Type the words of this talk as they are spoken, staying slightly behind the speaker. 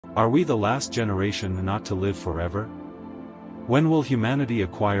Are we the last generation not to live forever? When will humanity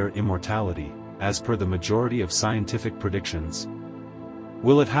acquire immortality, as per the majority of scientific predictions?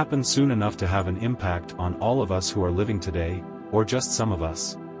 Will it happen soon enough to have an impact on all of us who are living today, or just some of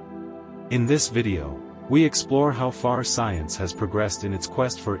us? In this video, we explore how far science has progressed in its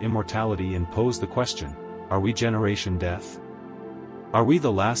quest for immortality and pose the question, are we Generation Death? Are we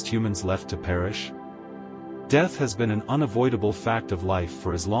the last humans left to perish? Death has been an unavoidable fact of life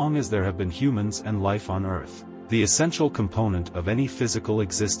for as long as there have been humans and life on Earth, the essential component of any physical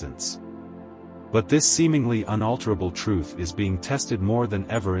existence. But this seemingly unalterable truth is being tested more than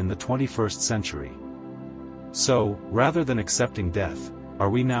ever in the 21st century. So, rather than accepting death, are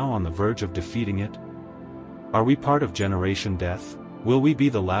we now on the verge of defeating it? Are we part of Generation Death? Will we be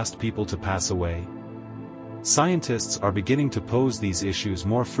the last people to pass away? Scientists are beginning to pose these issues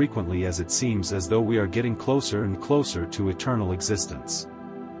more frequently as it seems as though we are getting closer and closer to eternal existence.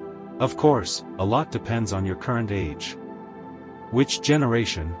 Of course, a lot depends on your current age. Which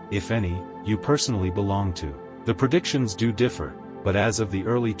generation, if any, you personally belong to. The predictions do differ, but as of the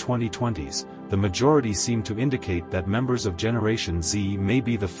early 2020s, the majority seem to indicate that members of Generation Z may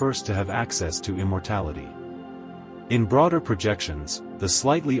be the first to have access to immortality. In broader projections, the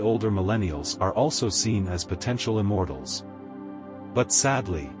slightly older millennials are also seen as potential immortals. But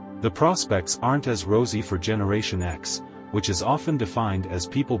sadly, the prospects aren't as rosy for Generation X, which is often defined as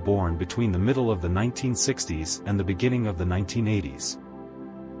people born between the middle of the 1960s and the beginning of the 1980s.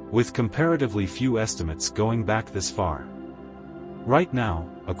 With comparatively few estimates going back this far. Right now,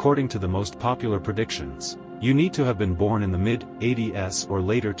 according to the most popular predictions, you need to have been born in the mid-80s or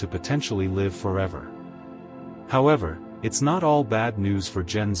later to potentially live forever. However, it's not all bad news for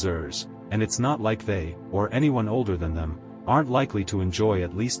Gen Zers, and it's not like they, or anyone older than them, aren't likely to enjoy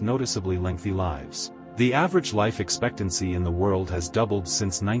at least noticeably lengthy lives. The average life expectancy in the world has doubled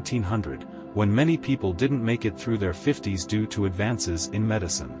since 1900, when many people didn't make it through their 50s due to advances in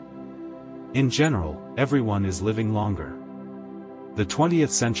medicine. In general, everyone is living longer. The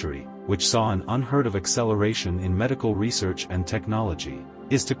 20th century, which saw an unheard of acceleration in medical research and technology,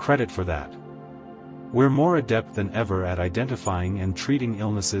 is to credit for that. We're more adept than ever at identifying and treating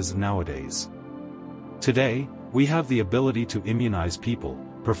illnesses nowadays. Today, we have the ability to immunize people,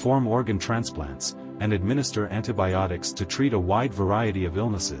 perform organ transplants, and administer antibiotics to treat a wide variety of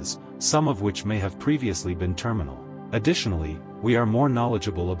illnesses, some of which may have previously been terminal. Additionally, we are more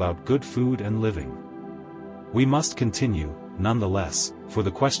knowledgeable about good food and living. We must continue, nonetheless, for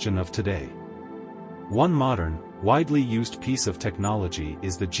the question of today. One modern, widely used piece of technology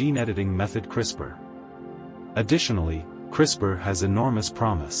is the gene editing method CRISPR. Additionally, CRISPR has enormous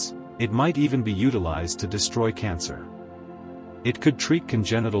promise. It might even be utilized to destroy cancer. It could treat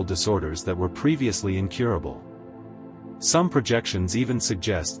congenital disorders that were previously incurable. Some projections even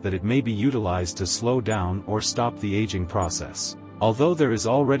suggest that it may be utilized to slow down or stop the aging process. Although there is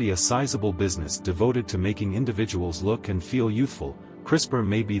already a sizable business devoted to making individuals look and feel youthful, CRISPR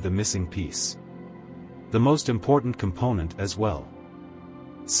may be the missing piece. The most important component as well.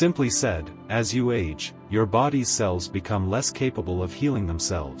 Simply said, as you age, your body's cells become less capable of healing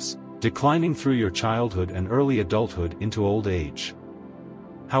themselves, declining through your childhood and early adulthood into old age.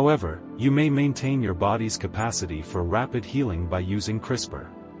 However, you may maintain your body's capacity for rapid healing by using CRISPR,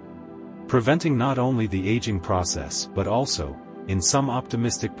 preventing not only the aging process but also, in some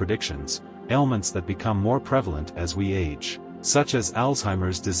optimistic predictions, ailments that become more prevalent as we age, such as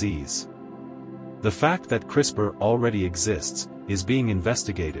Alzheimer's disease. The fact that CRISPR already exists, is being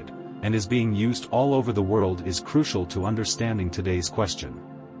investigated, and is being used all over the world is crucial to understanding today's question.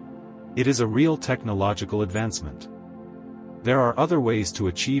 It is a real technological advancement. There are other ways to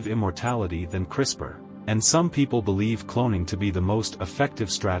achieve immortality than CRISPR, and some people believe cloning to be the most effective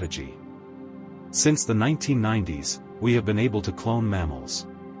strategy. Since the 1990s, we have been able to clone mammals.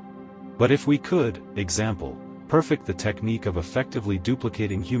 But if we could, example, perfect the technique of effectively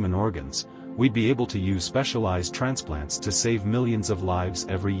duplicating human organs, we'd be able to use specialized transplants to save millions of lives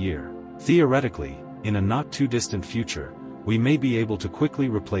every year. Theoretically, in a not-too-distant future, we may be able to quickly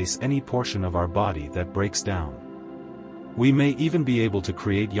replace any portion of our body that breaks down. We may even be able to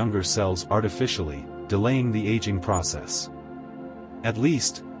create younger cells artificially, delaying the aging process. At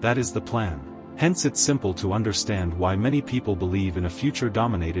least, that is the plan. Hence it's simple to understand why many people believe in a future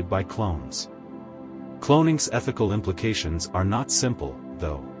dominated by clones. Cloning's ethical implications are not simple,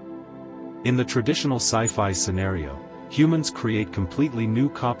 though. In the traditional sci-fi scenario, humans create completely new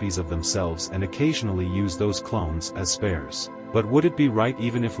copies of themselves and occasionally use those clones as spares. But would it be right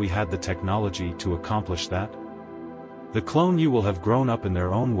even if we had the technology to accomplish that? The clone you will have grown up in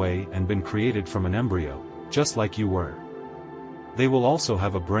their own way and been created from an embryo, just like you were. they will also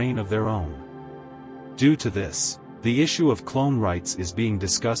have a brain of their own. Due to this, the issue of clone rights is being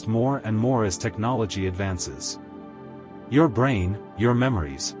discussed more and more as technology advances. Your brain, your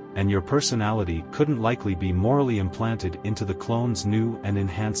memories, and your personality couldn't likely be morally implanted into the clone's new and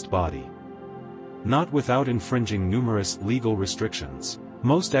enhanced body. Not without infringing numerous legal restrictions.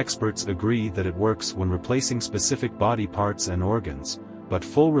 Most experts agree that it works when replacing specific body parts and organs, but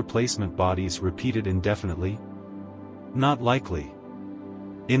full replacement bodies repeated indefinitely? Not likely.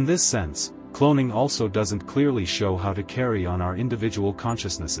 In this sense, cloning also doesn't clearly show how to carry on our individual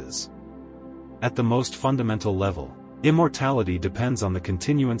consciousnesses. At the most fundamental level, immortality depends on the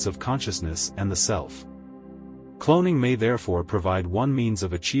continuance of consciousness and the self. Cloning may therefore provide one means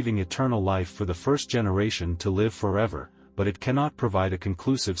of achieving eternal life for the first generation to live forever, but it cannot provide a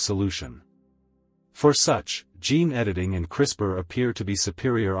conclusive solution. For such, gene editing and CRISPR appear to be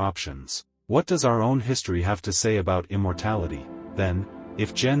superior options. What does our own history have to say about immortality, then,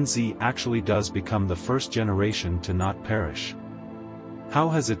 if Gen Z actually does become the first generation to not perish? How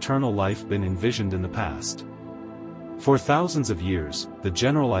has eternal life been envisioned in the past? For thousands of years, the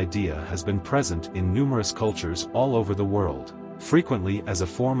general idea has been present in numerous cultures all over the world, frequently as a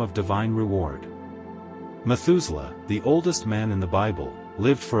form of divine reward. Methuselah, the oldest man in the Bible,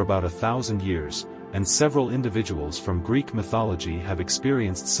 lived for about 1,000 years, and several individuals from Greek mythology have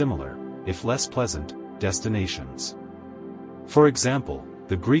experienced similar, if less pleasant, destinations. For example,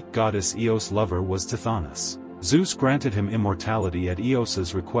 the Greek goddess Eos' lover was Tithonus. Zeus granted him immortality at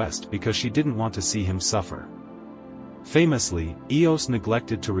Eos's request because she didn't want to see him suffer. Famously, Eos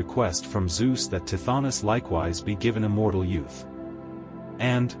neglected to request from Zeus that Tithonus likewise be given immortal youth.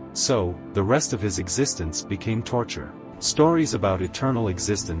 And, so, the rest of his existence became torture. Stories about eternal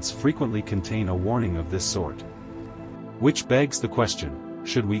existence frequently contain a warning of this sort. Which begs the question,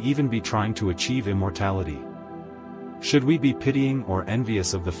 should we even be trying to achieve immortality? Should we be pitying or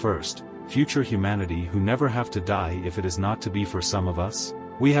envious of the first, future humanity who never have to die if it is not to be for some of us?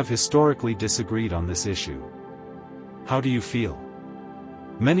 We have historically disagreed on this issue. How do you feel?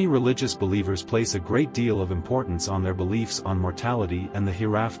 Many religious believers place a great deal of importance on their beliefs on mortality and the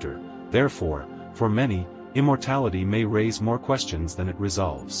hereafter. Therefore, for many, immortality may raise more questions than it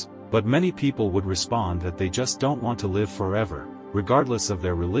resolves. But many people would respond that they just don't want to live forever, regardless of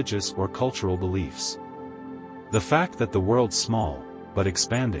their religious or cultural beliefs. The fact that the world's small, but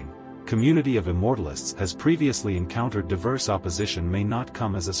expanding, community of immortalists has previously encountered diverse opposition may not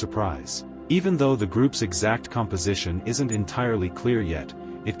come as a surprise. Even though the group's exact composition isn't entirely clear yet,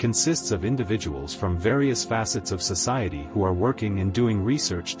 it consists of individuals from various facets of society who are working and doing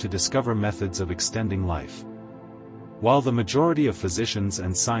research to discover methods of extending life. While the majority of physicians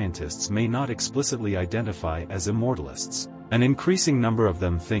and scientists may not explicitly identify as immortalists, an increasing number of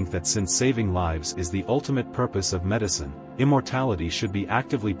them think that since saving lives is the ultimate purpose of medicine, immortality should be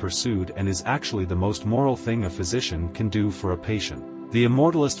actively pursued and is actually the most moral thing a physician can do for a patient. The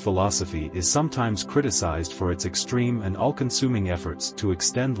immortalist philosophy is sometimes criticized for its extreme and all-consuming efforts to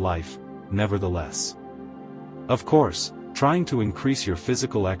extend life, nevertheless. Of course, trying to increase your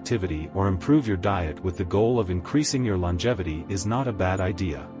physical activity or improve your diet with the goal of increasing your longevity is not a bad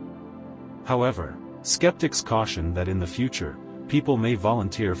idea. However, skeptics caution that in the future, people may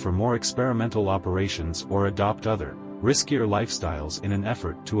volunteer for more experimental operations or adopt other, riskier lifestyles in an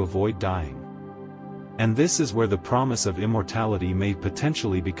effort to avoid dying. And this is where the promise of immortality may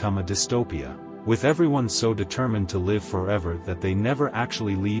potentially become a dystopia, with everyone so determined to live forever that they never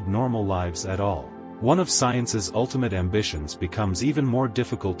actually lead normal lives at all. One of science's ultimate ambitions becomes even more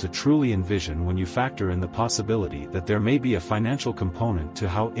difficult to truly envision when you factor in the possibility that there may be a financial component to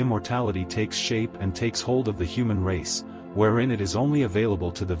how immortality takes shape and takes hold of the human race, wherein it is only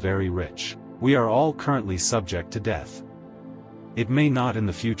available to the very rich. We are all currently subject to death. It may not in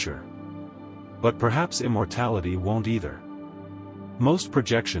the future. But perhaps immortality won't either. Most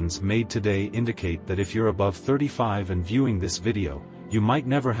projections made today indicate that if you're above 35 and viewing this video, you might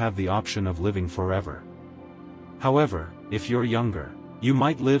never have the option of living forever. However, if you're younger, you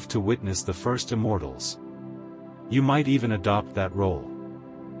might live to witness the first immortals. You might even adopt that role.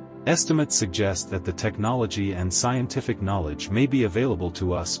 Estimates suggest that the technology and scientific knowledge may be available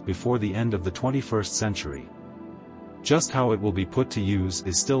to us before the end of the 21st century. Just how it will be put to use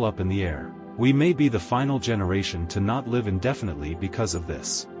is still up in the air. We may be the final generation to not live indefinitely because of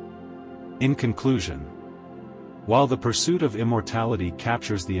this. In conclusion, while the pursuit of immortality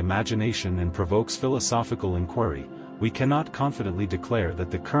captures the imagination and provokes philosophical inquiry, we cannot confidently declare that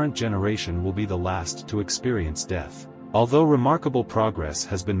the current generation will be the last to experience death. Although remarkable progress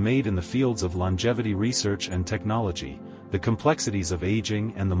has been made in the fields of longevity research and technology, the complexities of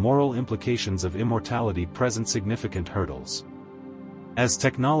aging and the moral implications of immortality present significant hurdles. As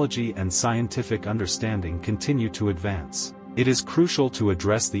technology and scientific understanding continue to advance, it is crucial to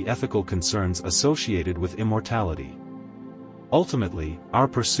address the ethical concerns associated with immortality. Ultimately, our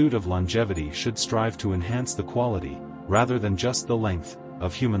pursuit of longevity should strive to enhance the quality, rather than just the length,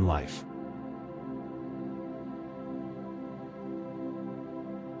 of human life.